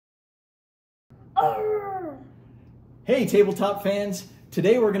Hey tabletop fans,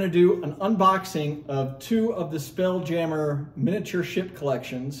 today we're going to do an unboxing of two of the Spelljammer miniature ship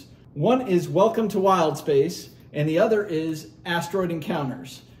collections. One is Welcome to Wildspace and the other is Asteroid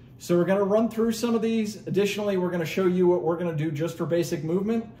Encounters. So we're going to run through some of these. Additionally, we're going to show you what we're going to do just for basic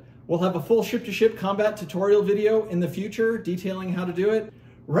movement. We'll have a full ship-to-ship combat tutorial video in the future detailing how to do it.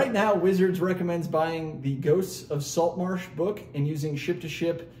 Right now, Wizards recommends buying the Ghosts of Saltmarsh book and using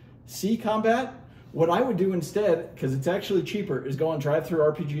ship-to-ship sea combat. What I would do instead, because it's actually cheaper, is go on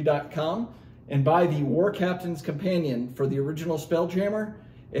drivethroughrpg.com and buy the War Captain's Companion for the original Spelljammer.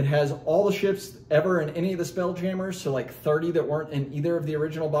 It has all the ships ever in any of the Spelljammers, so like 30 that weren't in either of the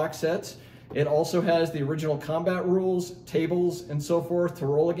original box sets. It also has the original combat rules, tables, and so forth to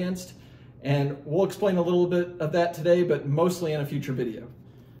roll against. And we'll explain a little bit of that today, but mostly in a future video.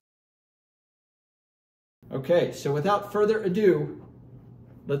 Okay, so without further ado,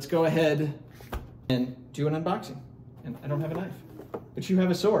 let's go ahead and do an unboxing. And I don't have a knife, but you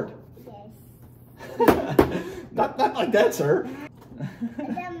have a sword. Yes. Not like that, sir.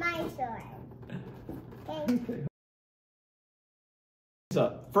 It's my sword. Okay.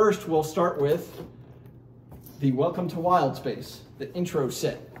 So first, we'll start with the Welcome to Wildspace, the intro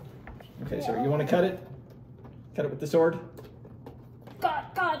set. Okay, sir, you want to cut it? Cut it with the sword?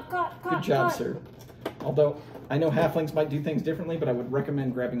 Good job, sir. Although, I know halflings might do things differently, but I would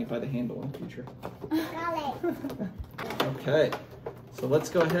recommend grabbing it by the handle in the future. Got it. Okay, so let's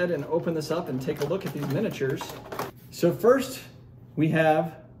go ahead and open this up and take a look at these miniatures. So first, we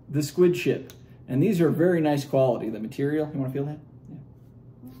have the squid ship. And these are very nice quality. The material, you want to feel that?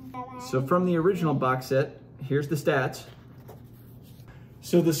 Yeah. So from the original box set, here's the stats.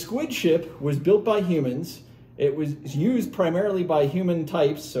 So the squid ship was built by humans. It was used primarily by human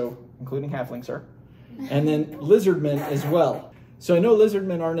types, so including halflings, sir. And then lizardmen as well. So I know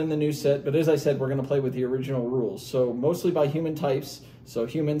lizardmen aren't in the new set, but as I said, we're going to play with the original rules. So mostly by human types, so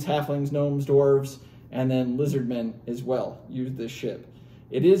humans, halflings, gnomes, dwarves, and then lizardmen as well use this ship.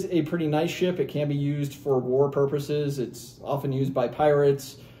 It is a pretty nice ship. It can be used for war purposes. It's often used by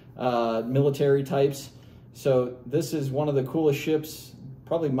pirates, military types. So this is one of the coolest ships,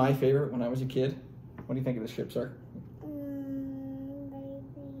 probably my favorite when I was a kid. What do you think of this ship, sir?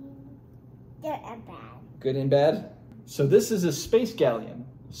 Good and bad. Good and bad? So this is a space galleon.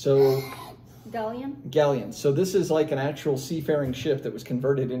 So galleon. So this is like an actual seafaring ship that was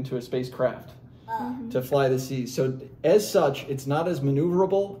converted into a spacecraft to fly the seas. So as such, it's not as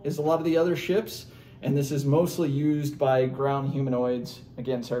maneuverable as a lot of the other ships, and this is mostly used by ground humanoids.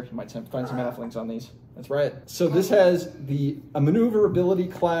 Again, sir, you might find some halflings on these. That's right. So this has a maneuverability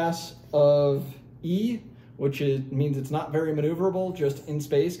class of E, which means it's not very maneuverable just in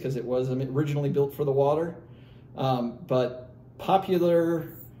space because it was originally built for the water. But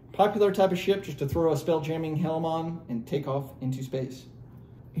popular type of ship just to throw a spell jamming helm on and take off into space.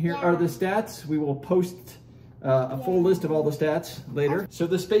 Here are the stats. We will post a full list of all the stats later. So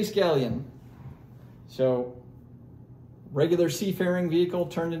the space galleon. So regular seafaring vehicle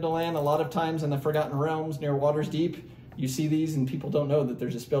turned into land a lot of times in the Forgotten Realms near Water's Deep. You see these and people don't know that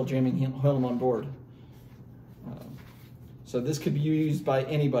there's a spell jamming helm on board. So this could be used by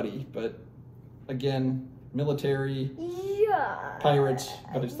anybody, but again, military, pirates,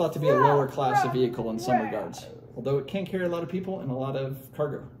 but it's thought to be a lower class of vehicle in some regards. Although it can carry a lot of people and a lot of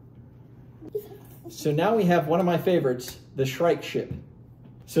cargo. So now we have one of my favorites, the Shrike ship.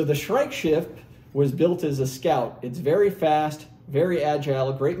 So the Shrike ship was built as a scout. It's very fast, very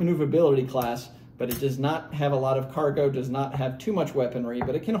agile, great maneuverability class, but it does not have a lot of cargo, does not have too much weaponry,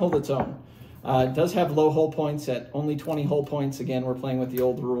 but it can hold its own. It does have low hull points at only 20 hull points. Again, we're playing with the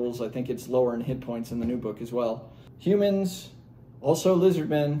old rules. I think it's lower in hit points in the new book as well. Humans, also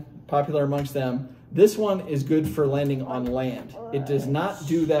lizardmen, popular amongst them. This one is good for landing on land. It does not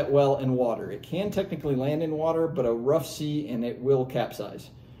do that well in water. It can technically land in water, but a rough sea and it will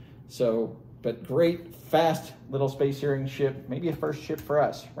capsize. So, but great, fast little space-faring ship. Maybe a first ship for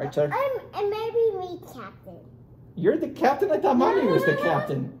us, right, sir? And maybe me, Captain. You're the captain? I thought Mommy was the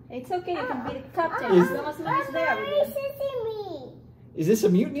captain. It's okay, you can be the captain as long as Mommy's there. Me. Is this a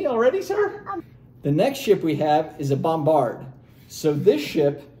mutiny already, sir? The next ship we have is a bombard. So this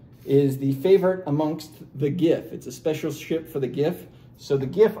ship is the favorite amongst the GIF. It's a special ship for the GIF. So the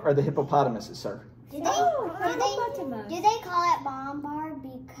GIF are the hippopotamuses, sir. Do they call it bombard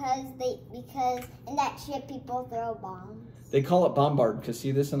because in that ship people throw bombs? They call it bombard because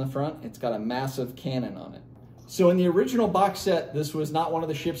see this in the front? It's got a massive cannon on it. So in the original box set, this was not one of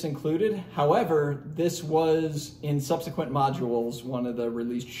the ships included. However, this was in subsequent modules one of the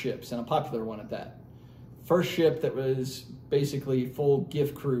released ships, and a popular one at that. First ship that was basically full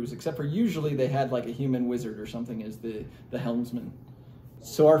gift crews, except for usually they had like a human wizard or something as the helmsman.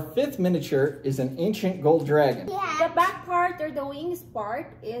 So our fifth miniature is an ancient gold dragon. Yeah. The back part or the wings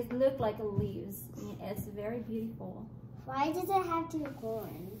part look like leaves. It's very beautiful. Why does it have 2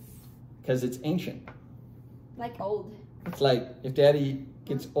 horns? Because it's ancient. Like old. It's like if Daddy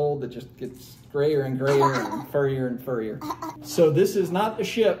gets old, it just gets grayer and grayer and furrier and furrier. So this is not a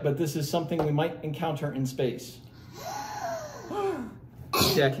ship, but this is something we might encounter in space.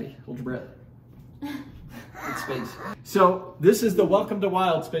 Exactly. Hold your breath. It's space. So this is the Welcome to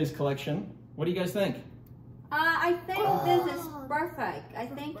Wildspace collection. What do you guys think? I think this is perfect. I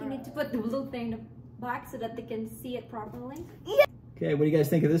think you need to put the blue thing in the back so that they can see it properly. Okay, what do you guys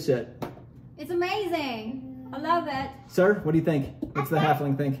think of this set? It's amazing. I love it. Sir, what do you think? What's the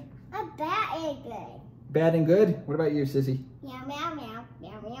halfling think? Bad and good. Bad and good? What about you, Sissy? Meow, meow, meow,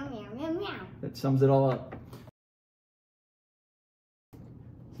 meow, meow, meow, meow, meow. That sums it all up.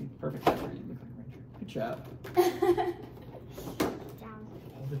 Perfect. You look like a ranger. Good job.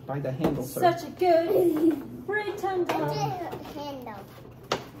 Hold it by the handle, sir. Such a good pretender. Handle.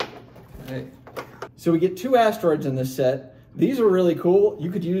 Okay. So we get 2 asteroids in this set. These are really cool. You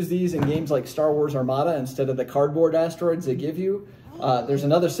could use these in games like Star Wars Armada instead of the cardboard asteroids they give you. There's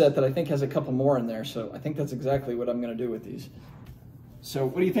another set that I think has a couple more in there, so I think that's exactly what I'm going to do with these. So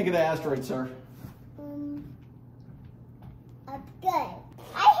what do you think of the asteroid, sir? Good.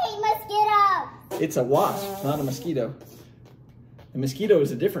 I hate mosquitoes. It's a wasp, not a mosquito. The mosquito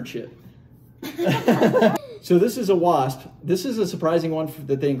is a different shit. So this is a wasp. This is a surprising one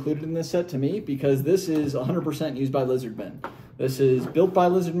that they included in this set to me because this is 100% used by lizardmen. This is built by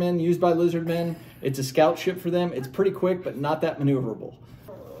lizardmen, used by lizardmen. It's a scout ship for them. It's pretty quick, but not that maneuverable.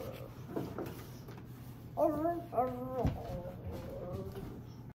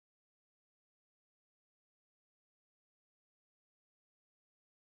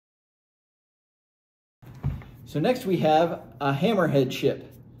 So next we have a hammerhead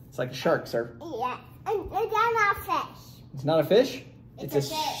ship. It's like a shark, sir. Yeah, and it's not a fish. It's not a fish? It's a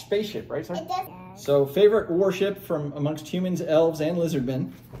spaceship, right, sir? It does. So favorite warship from amongst humans, elves, and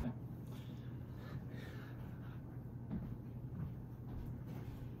lizardmen.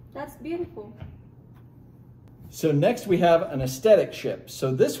 That's beautiful. So next we have an aesthetic ship.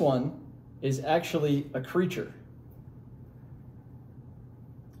 So this one is actually a creature.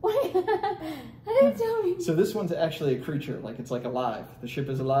 What? How did you tell me? So this one's actually a creature, like it's like alive. The ship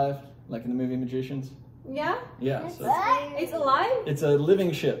is alive, like in the movie Magicians. Yeah? Yeah. So it's alive? it's a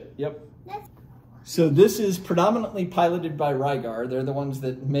living ship, yep. So this is predominantly piloted by Rygar. They're the ones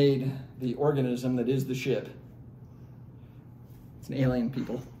that made the organism that is the ship. It's an alien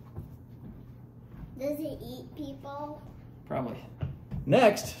people. Does it eat people? Probably.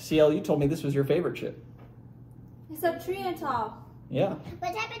 Next, CL, you told me this was your favorite ship. It's a tree on top. Yeah.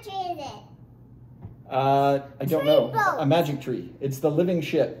 What type of tree is it? I don't know. boat. A magic tree. It's the living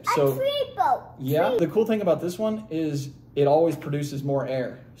ship. A tree boat. Yeah. The cool thing about this one is it always produces more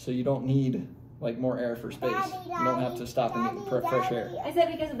air. So you don't need like more air for space. You don't have to stop and get fresh air. Is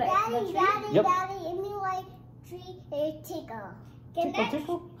that because of the tree? Yep. Daddy, it means like tree tickle. Can that,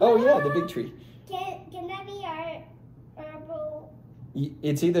 Tickle? Oh yeah, the big tree. Can that be our herbal?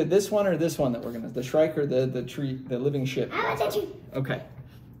 It's either this one or this one that we're gonna, the Shrike or the tree, the living ship. I want the tree. Okay.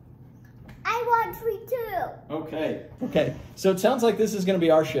 I want tree too. Okay. Okay. So it sounds like this is gonna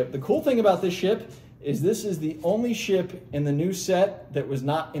be our ship. The cool thing about this ship is this is the only ship in the new set that was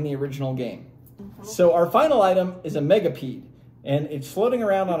not in the original game. So our final item is a megapede, and it's floating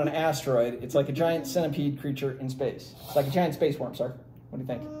around on an asteroid. It's like a giant centipede creature in space. It's like a giant space worm, sir. What do you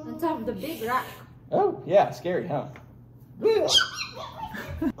think? On top of the big rock. Oh, yeah, scary, huh? We have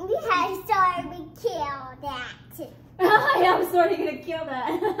sorry we killed that. Yeah, I'm sorry, you're gonna kill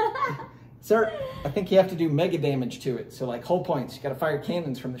that. Sir, I think you have to do mega damage to it. So like hull points, you gotta fire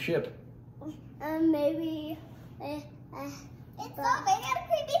cannons from the ship. Maybe. It's not big. I got a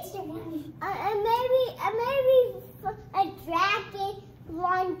creepy maybe a dragon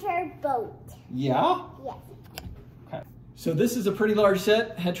launcher boat. Yeah? Yes. Okay. So this is a pretty large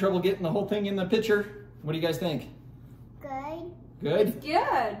set. Had trouble getting the whole thing in the picture. What do you guys think? Good. Good? It's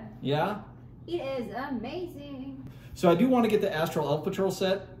good. Yeah? It is amazing. So I do want to get the Astral Elf Patrol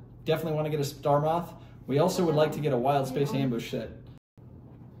set. Definitely want to get a Star Moth. We also would like to get a Wildspace Ambush set.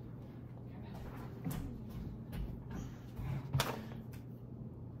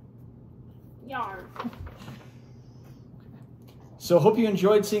 Yarr. So hope you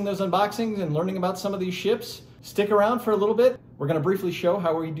enjoyed seeing those unboxings and learning about some of these ships. Stick around for a little bit. We're going to briefly show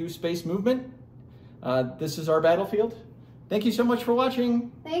how we do space movement. This is our battlefield. Thank you so much for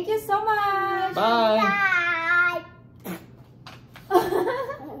watching. Thank you so much. Bye. Bye.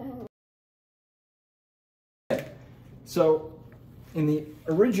 So in the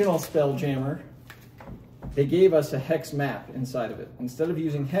original Spelljammer, they gave us a hex map inside of it. Instead of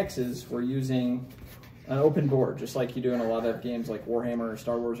using hexes, we're using an open board, just like you do in a lot of games like Warhammer or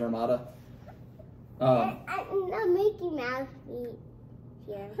Star Wars Armada. A Mickey Mouse feet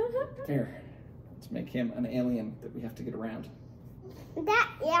here. Here, let's make him an alien that we have to get around. That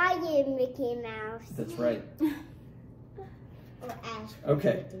alien Mickey Mouse. That's right. Or Ash.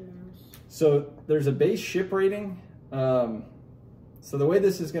 Okay, so there's a base ship rating. So the way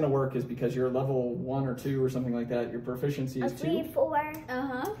this is going to work is because you're level 1 or 2 or something like that, your proficiency is 2. 3, 4.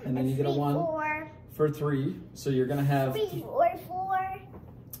 And then you get a 1 for 3. So you're going to have 3, 4, 4.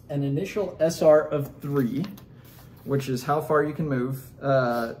 an initial SR of 3, which is how far you can move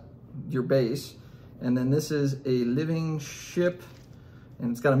your base. And then this is a living ship,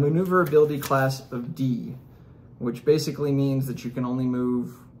 and it's got a maneuverability class of D, which basically means that you can only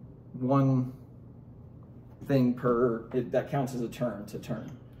move 1 thing per, that counts as a turn to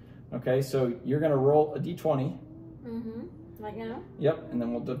turn. Okay, so you're going to roll a D20. Like now? Yep, and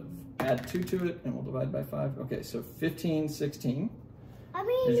then we'll add 2 to it, and we'll divide by 5. Okay, so 15, 16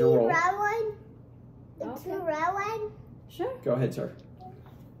 is your roll. Round one? The 2 round one? Sure. Go ahead, sir.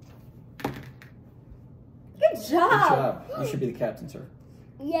 Good job. Good job. You should be the captain, sir.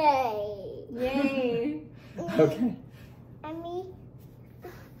 Yay. Yay. Okay.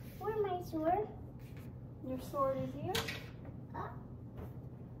 Where's my sword? Your sword is here?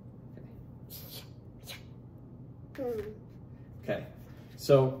 Okay,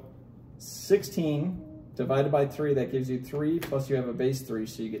 so 16 divided by 3, that gives you 3, plus you have a base 3,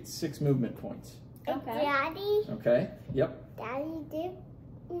 so you get 6 movement points. Okay. Daddy? Okay, yep. Daddy,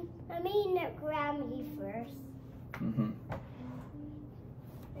 grab me first.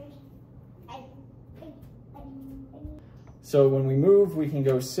 So when we move, we can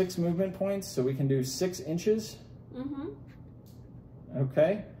go 6 movement points, so we can do 6 inches.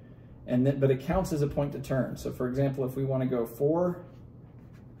 Okay, and then, but it counts as a point to turn. So for example, if we want to go 4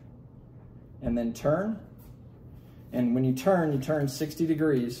 and then turn, and when you turn 60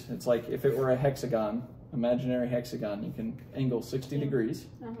 degrees. It's like if it were a hexagon, imaginary hexagon, you can angle 60 degrees.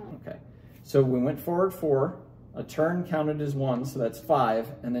 Okay, so we went forward 4, a turn counted as 1, so that's 5,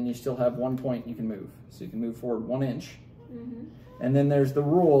 and then you still have 1 point you can move. So you can move forward 1 inch. And then there's the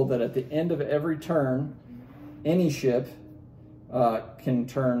rule that at the end of every turn, any ship can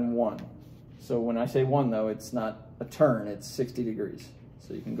turn 1. So when I say 1, though, it's not a turn, it's 60 degrees.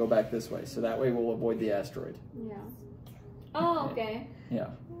 So you can go back this way. So that way we'll avoid the asteroid. Yeah. Oh, okay. Yeah.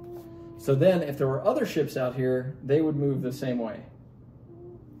 So then if there were other ships out here, they would move the same way.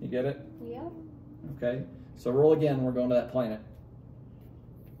 You get it? Yeah. Okay. So roll again, we're going to that planet.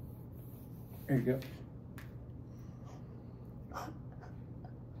 There you go.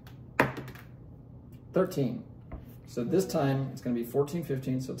 $13. So this time it's going to be 14,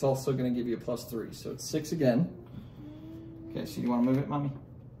 15, so it's also going to give you a +3. So it's 6 again. Okay, so you want to move it, Mommy?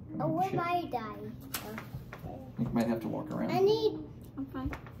 Where my die? You might have to walk around. I need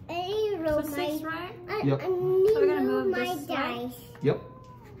to roll so my 6, right? Yep. I need So we're gonna to move my this way? dice. Yep.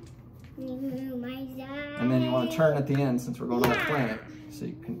 Move my dice. And then you want to turn at the end since we're going to that planet, so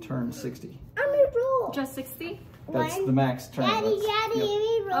you can turn 60. I'm gonna roll. Just 60? That's the max turn. Daddy, That's, let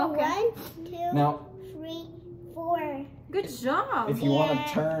me roll. Okay. 1, 2, Now, 3, 4. Good job. if you want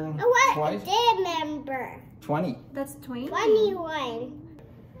to turn What? twice, Remember. 20. That's 20. 21.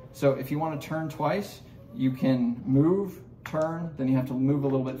 So if you want to turn twice, you can move, turn, then you have to move a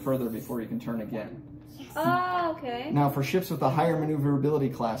little bit further before you can turn again. Oh, okay. Now for ships with a higher maneuverability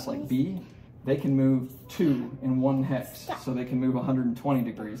class like B, they can move 2 in 1 hex. So they can move 120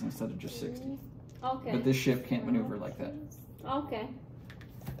 degrees instead of just 60. Okay. But this ship can't maneuver like that. Okay.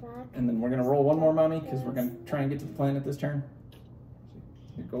 And then we're going to roll one more, Mommy, because we're going to try and get to the planet this turn.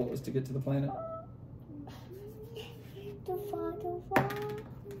 Your goal is to get to the planet. Too far.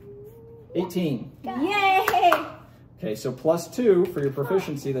 18. Yay! Okay, so +2 for your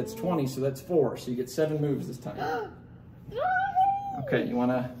proficiency, that's 20, so that's 4. So you get 7 moves this time. Okay, you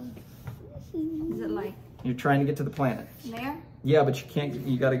want to... Is it like You're trying to get to the planet. there? Yeah, but you can't,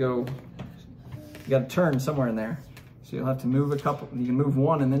 you got to go, you got to turn somewhere in there. So you'll have to move a couple, you can move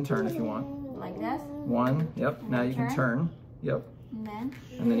 1 and then turn if you want. Like this? 1, yep, now you can turn, yep. And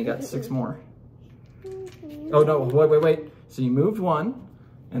then you got 6 more. Oh no, wait. So you moved 1,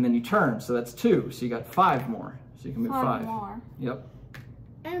 and then you turn, so that's 2. So you got 5 more. So you can move 5. More. Yep.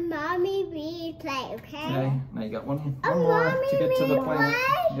 And Mommy, we play, okay? Okay, now you got one more to get to the planet.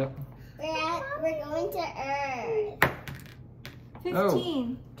 Yep. We're going to Earth. 15.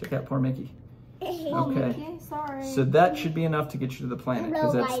 Oh, took out poor Mickey. Oh, Okay. Mickey, sorry. So that should be enough to get you to the planet,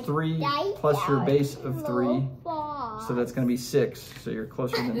 because that's 3 plus your base of 3. boss. So that's going to be 6. So you're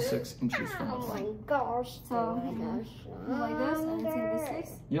closer than 6 inches from the Oh my point. gosh. So, like this, and it's going to be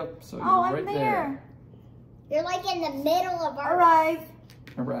 6. Yep. So you're Oh, right I'm there. there. You're like in the middle of our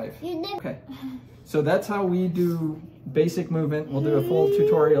Arrive. You never. Okay. So that's how we do basic movement. We'll do a full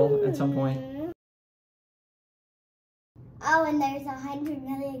tutorial at some point. Oh, and there's 100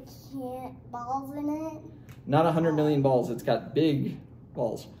 million balls in it. Not 100 million balls. It's got big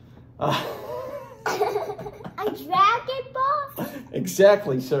balls. A dragon ball?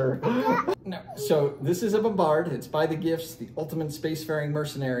 Exactly, sir. No. So this is a bombard. It's by the Gifts, the ultimate spacefaring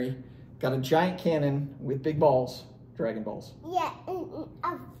mercenary. Got a giant cannon with big balls, dragon balls. Yeah,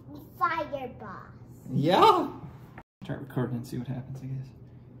 a fire boss. Yeah. Try recording and see what happens, I guess.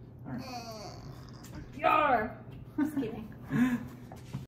 All right. Yarr! Just kidding.